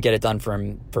points. Couldn't get it done for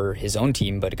him for his own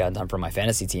team, but it got done for my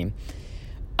fantasy team.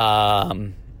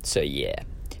 So yeah.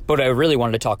 But what I really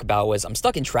wanted to talk about was I'm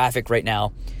stuck in traffic right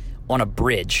now on a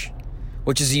bridge,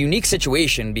 which is a unique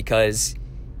situation because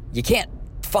you can't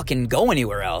fucking go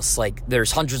anywhere else. Like,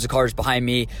 there's hundreds of cars behind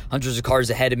me, hundreds of cars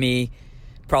ahead of me.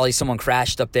 Probably someone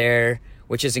crashed up there,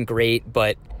 which isn't great,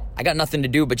 but I got nothing to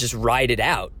do but just ride it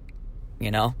out,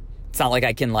 you know? It's not like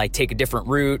I can, like, take a different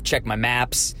route, check my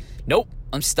maps. Nope,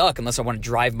 I'm stuck unless I want to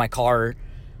drive my car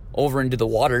over into the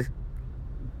water.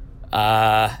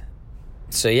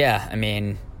 So, yeah, I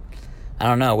mean, I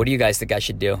don't know. What do you guys think I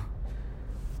should do?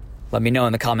 Let me know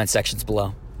in the comment sections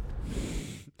below.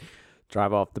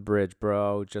 Drive off the bridge,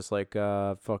 bro. Just like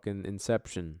fucking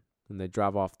Inception. When they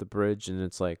drive off the bridge and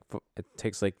it's like, it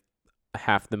takes like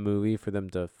half the movie for them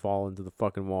to fall into the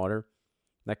fucking water.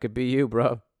 That could be you,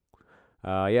 bro.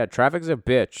 Yeah, traffic's a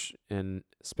bitch. And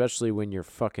especially when you're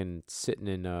fucking sitting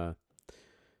in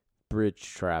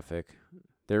bridge traffic.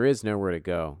 There is nowhere to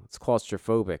go. It's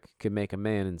claustrophobic. It could make a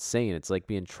man insane. It's like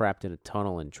being trapped in a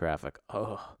tunnel in traffic.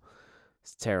 Oh,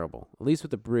 it's terrible. At least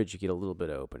with the bridge, you get a little bit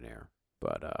of open air.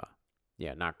 But,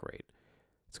 yeah, not great.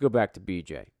 Let's go back to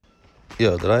BJ.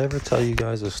 Yo, did I ever tell you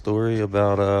guys a story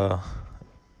about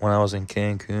when I was in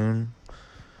Cancun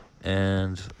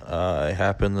and I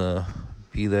happened to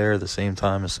be there at the same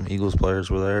time as some Eagles players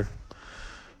were there?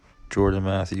 Jordan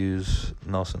Matthews,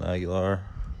 Nelson Aguilar,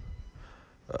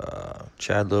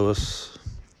 Chad Lewis,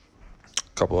 a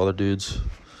couple other dudes.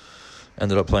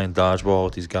 Ended up playing dodgeball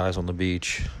with these guys on the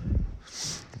beach.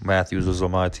 Matthews was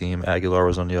on my team. Aguilar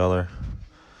was on the other.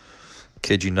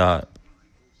 Kid you not.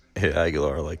 hit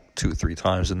Aguilar like 2-3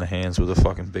 times in the hands with a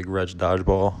fucking big red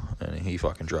dodgeball, and he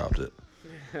fucking dropped it.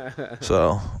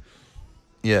 So,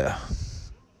 yeah.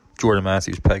 Jordan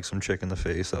Matthews pegged some chick in the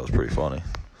face. That was pretty funny.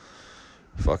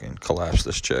 Fucking collapsed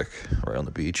this chick right on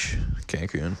the beach,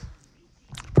 Cancun.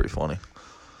 Pretty funny.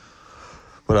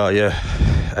 But, yeah,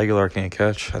 Aguilar can't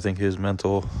catch. I think his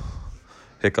mental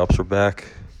hiccups are back.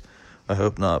 I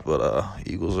hope not, but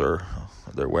Eagles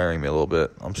they're wearing me a little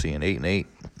bit. I'm seeing 8-8,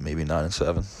 maybe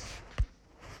 9-7.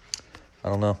 I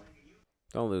don't know.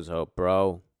 Don't lose hope,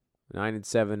 bro.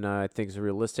 9-7, I think is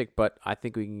realistic, but I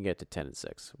think we can get to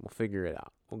 10-6. We'll figure it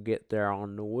out. We'll get there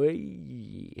on the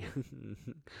way.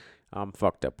 I'm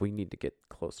fucked up. We need to get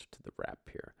closer to the wrap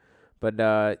here. But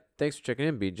thanks for checking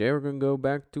in, BJ. We're gonna go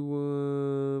back to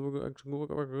we're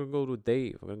gonna go to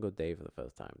Dave. We're gonna go Dave for the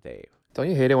first time. Dave. Don't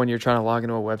you hate it when you're trying to log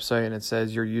into a website and it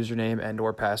says your username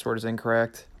and/or password is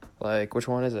incorrect? Like, which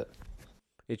one is it?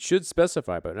 It should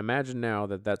specify, but imagine now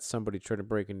that that's somebody trying to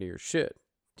break into your shit.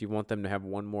 Do you want them to have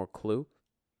one more clue?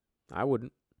 I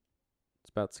wouldn't. It's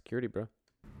about security, bro.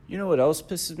 You know what else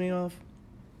pisses me off?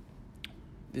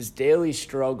 This daily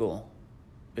struggle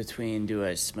between do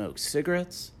I smoke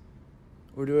cigarettes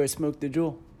or do I smoke the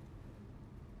Juul?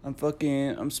 I'm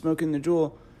smoking the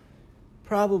Juul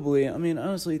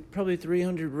honestly, probably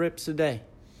 300 rips a day.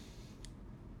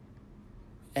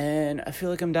 And I feel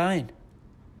like I'm dying.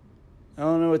 I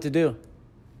don't know what to do.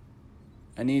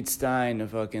 I need Stein to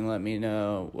fucking let me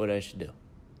know what I should do.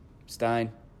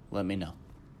 Stein, let me know.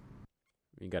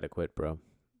 You gotta quit, bro.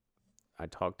 I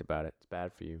talked about it. It's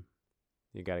bad for you.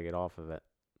 You gotta get off of it.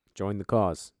 Join the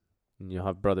cause, and you'll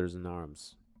have brothers in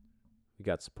arms. We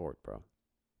got support, bro.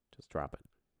 Just drop it.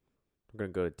 We're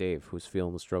gonna go to Dave, who's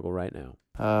feeling the struggle right now.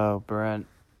 Oh, Brent.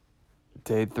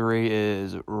 Day 3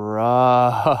 is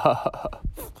rough.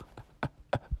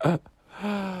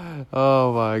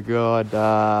 Oh, my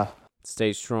God.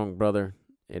 Stay strong, brother.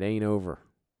 It ain't over.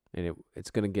 And it's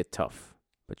going to get tough.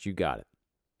 But you got it.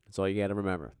 That's all you got to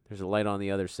remember. There's a light on the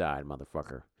other side,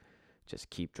 motherfucker. Just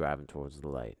keep driving towards the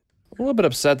light. I'm a little bit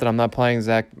upset that I'm not playing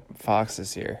Zach Fox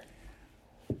this year.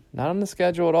 Not on the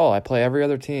schedule at all. I play every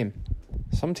other team.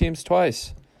 Some teams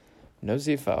twice. No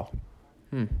Zifo.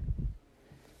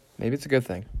 Maybe it's a good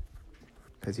thing.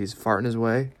 Because he's farting his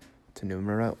way to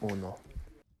numero uno.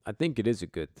 I think it is a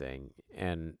good thing.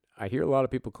 And I hear a lot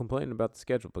of people complaining about the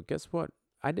schedule. But guess what?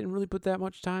 I didn't really put that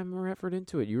much time or effort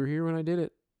into it. You were here when I did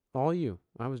it. All you.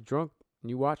 I was drunk and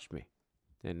you watched me.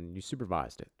 And you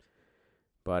supervised it.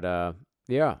 But,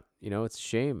 yeah. It's a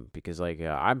shame because,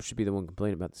 I should be the one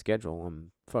complaining about the schedule.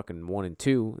 I'm fucking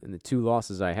 1-2, and the 2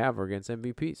 losses I have are against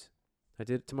MVPs. I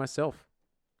did it to myself.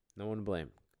 No one to blame.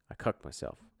 I cucked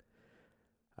myself.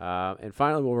 And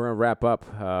finally, we're going to wrap up.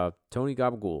 Tony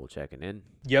Gabagool checking in.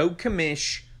 Yo,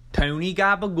 Commish. Tony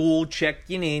Gabagool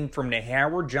checking in from the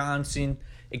Howard Johnson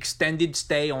extended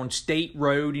stay on State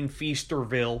Road in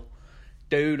Feasterville.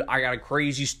 Dude, I got a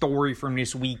crazy story from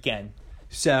this weekend.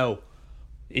 So,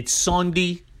 it's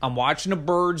Sunday. I'm watching a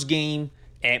Birds game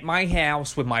at my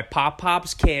house with my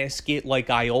Pop-Pop's casket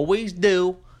like I always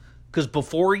do. Because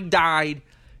before he died,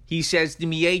 he says to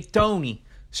me, "Hey, Tony."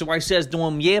 So I says to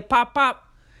him, "Yeah, Pop-Pop."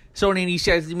 So then he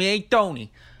says to me, "Hey,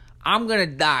 Tony, I'm going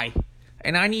to die.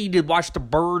 And I need to watch the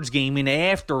Birds game in the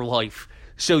afterlife.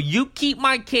 So you keep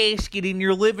my casket in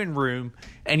your living room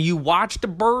and you watch the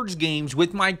Birds games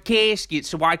with my casket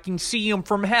so I can see them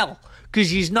from hell.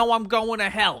 Because you know I'm going to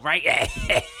hell, right?"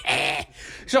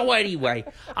 So anyway,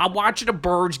 I'm watching the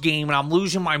Birds game and I'm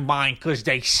losing my mind because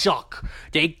they suck.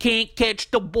 They can't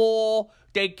catch the ball.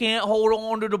 They can't hold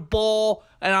on to the ball.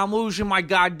 And I'm losing my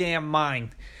goddamn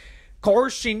mind.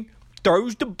 Carson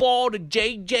throws the ball to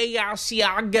J.J.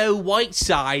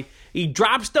 Asiago-Whiteside. He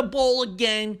drops the ball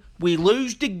again. We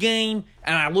lose the game.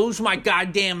 And I lose my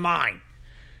goddamn mind.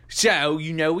 So,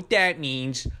 you know what that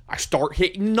means. I start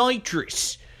hitting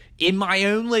nitrous in my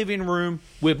own living room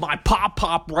with my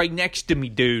Pop-Pop right next to me,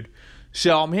 dude.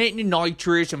 So I'm hitting the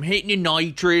nitrous.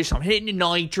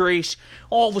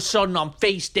 All of a sudden, I'm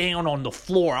face down on the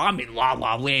floor. I'm in La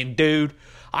La Land, dude.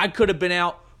 I could have been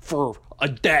out for a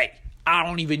day. I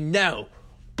don't even know.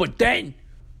 But then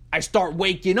I start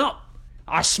waking up.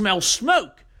 I smell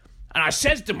smoke. And I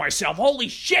says to myself, holy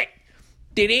shit.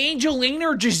 Did Angelina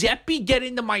or Giuseppe get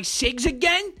into my cigs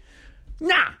again?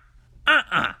 Nah.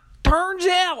 Turns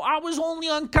out I was only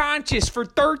unconscious for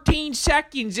 13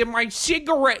 seconds and my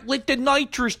cigarette lit the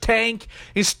nitrous tank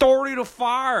and started a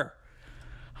fire.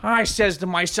 I says to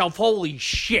myself, holy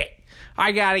shit.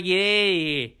 I gotta get out of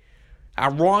here. I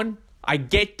run. I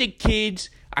get the kids.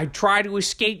 I try to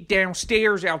escape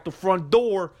downstairs out the front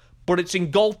door, but it's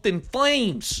engulfed in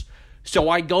flames. So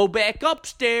I go back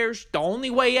upstairs. The only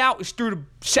way out is through the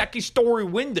second-story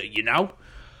window, you know?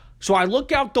 So I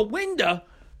look out the window,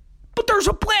 but there's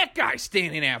a black guy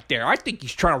standing out there. I think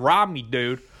he's trying to rob me,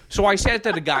 dude. So I said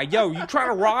to the guy, yo, you trying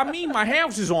to rob me? My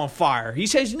house is on fire. He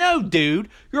says, no, dude,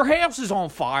 your house is on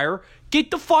fire. Get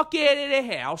the fuck out of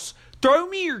the house. Throw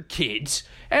me your kids,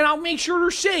 and I'll make sure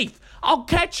they're safe. I'll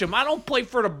catch them. I don't play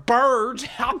for the birds.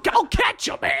 I'll catch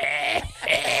them.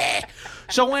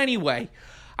 So anyway,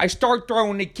 I start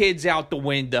throwing the kids out the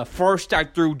window. First I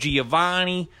threw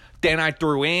Giovanni, then I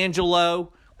threw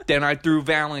Angelo, then I threw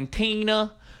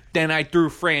Valentina, then I threw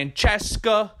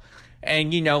Francesca,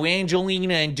 and, you know,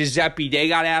 Angelina and Giuseppe, they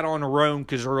got out on their own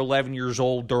because they're 11 years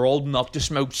old. They're old enough to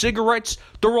smoke cigarettes.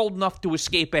 They're old enough to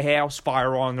escape a house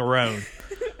fire on their own.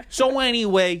 So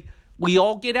anyway, we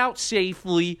all get out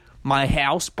safely. My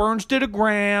house burns to the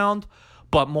ground.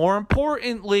 But more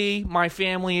importantly, my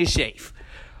family is safe.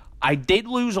 I did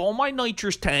lose all my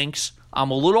nitrous tanks. I'm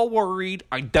a little worried.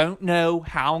 I don't know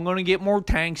how I'm going to get more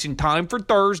tanks in time for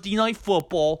Thursday Night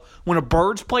Football when the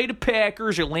Birds play the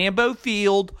Packers at Lambeau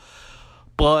Field.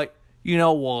 But you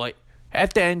know what?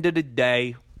 At the end of the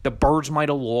day, the Birds might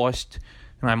have lost,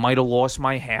 and I might have lost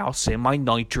my house and my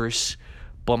nitrous,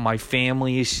 but my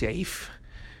family is safe.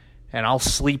 And I'll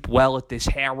sleep well at this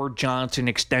Howard Johnson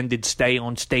extended stay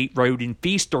on State Road in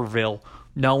Feasterville,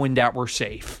 knowing that we're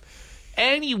safe.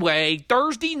 Anyway,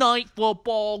 Thursday Night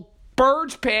Football,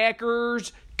 Birds,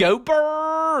 Packers, go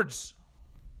Birds!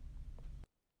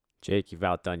 Jake, you've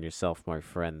outdone yourself, my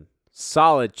friend.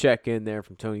 Solid check-in there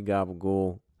from Tony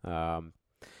Gabagool.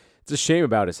 It's a shame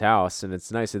about his house, and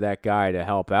it's nice of that guy to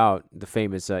help out. The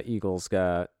famous Eagles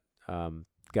guy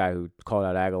who called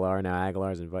out Aguilar. Now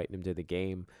Aguilar's inviting him to the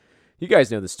game. You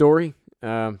guys know the story.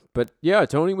 But, yeah,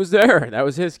 Tony was there. That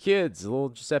was his kids, little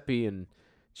Giuseppe and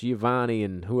Giovanni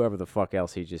and whoever the fuck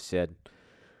else he just said.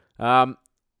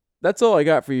 That's all I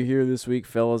got for you here this week,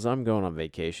 fellas. I'm going on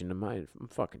vacation. I'm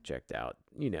fucking checked out.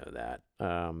 You know that.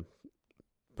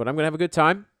 But I'm going to have a good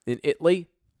time in Italy.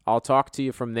 I'll talk to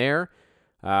you from there.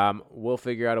 We'll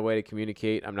figure out a way to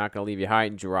communicate. I'm not going to leave you high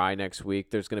and dry next week.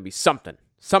 There's going to be something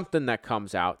that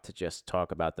comes out to just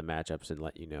talk about the matchups and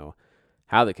let you know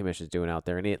how the commission's doing out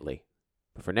there in Italy.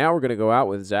 But for now, we're going to go out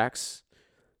with Zach's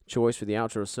choice for the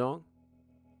outro song.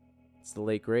 It's the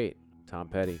late, great Tom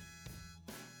Petty.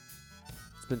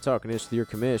 It's been Talking Ish with your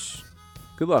commish.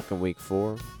 Good luck in week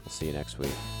 4. We'll see you next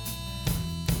week.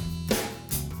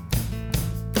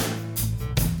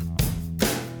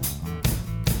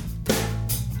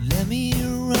 Let me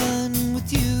run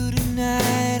with you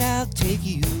tonight. I'll take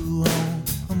you on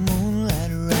a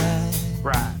moonlight ride.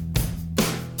 Right.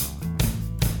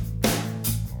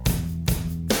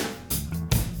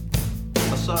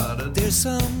 There's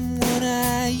someone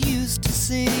I used to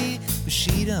see, but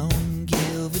she don't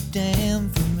give a damn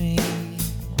for me.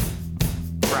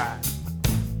 Right.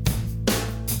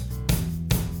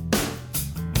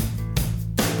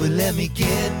 But let me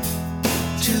get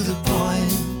to the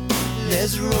point.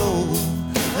 Let's roll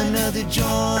another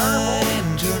joint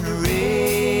and turn the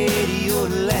radio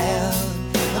loud.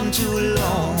 I'm too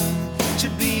alone to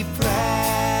be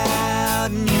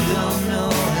proud, and you don't know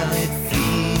how it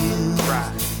feels.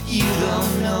 Right. You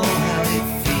don't know how it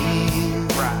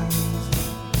feels. Right.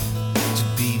 To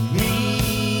be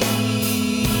me.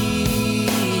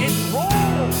 It's roll.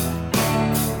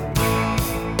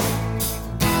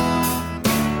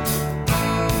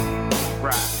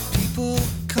 Right. People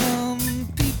come,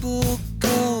 people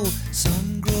go.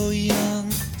 Some grow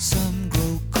young, some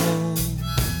grow cold.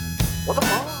 What the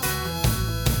fuck?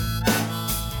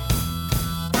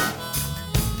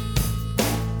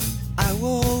 I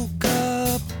woke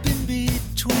up in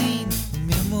between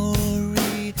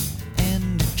memory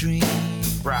and a dream.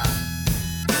 Right.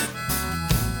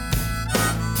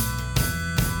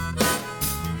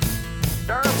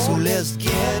 So let's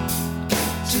get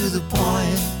to the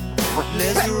point.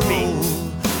 Let's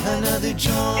roll another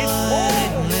joint.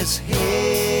 Let's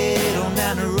head on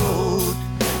down the road.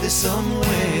 There's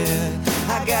somewhere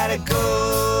I gotta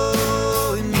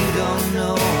go, and you don't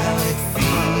know how it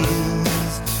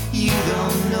feels. You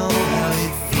don't know how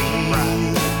it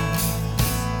feels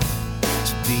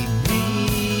to be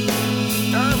me.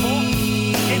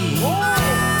 It's roll.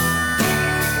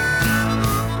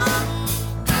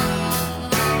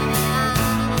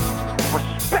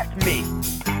 Respect me.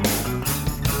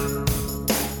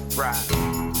 Right.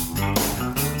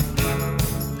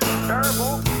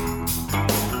 Terrible.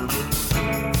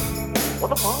 What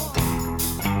the fuck?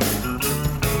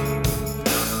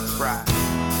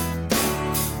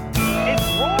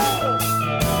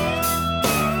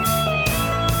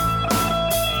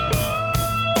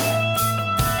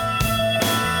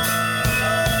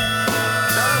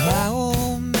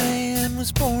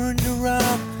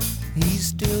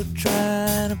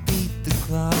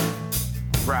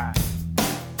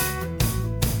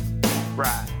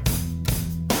 Right.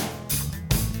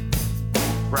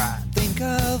 Right. Think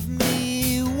of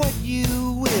me what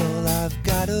you will. I've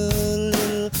got a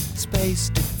little space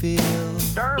to fill.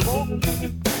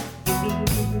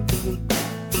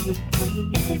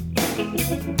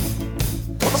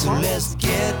 So let's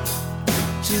get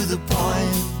to the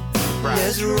point.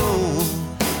 Let's roll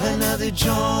another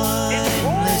joint.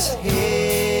 Let's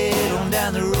head on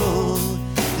down the road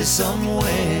to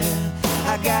somewhere.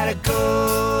 I gotta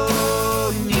go.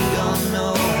 And you don't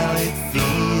know how it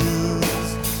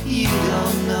feels. You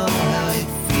don't know how it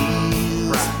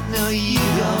feels. No, you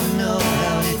don't know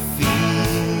how it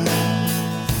feels.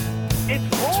 It's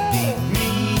to be me.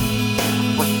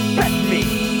 Respect me.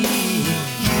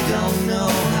 You don't know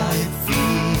how it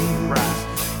feels.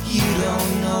 You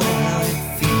don't know how it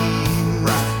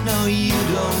feels. No, you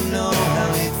don't know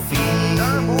how it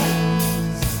feels.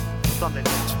 Something.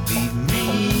 To be me.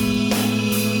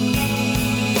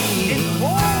 It's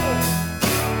war.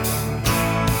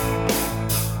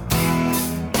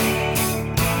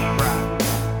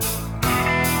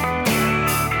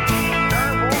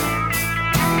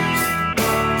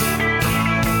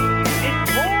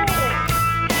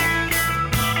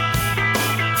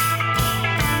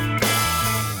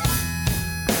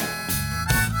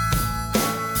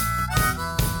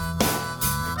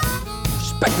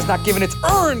 Respect is not given, it's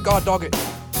earned, god dog it.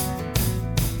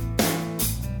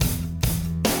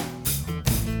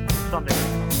 Something.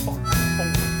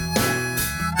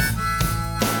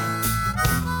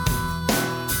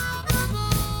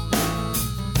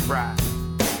 Right.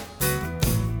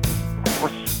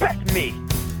 Respect me.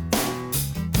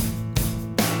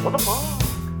 What the fuck?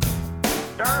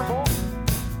 Terrible.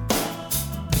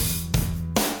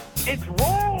 It's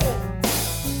wrong.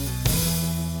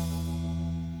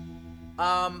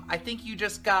 I think you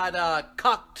just got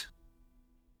cucked.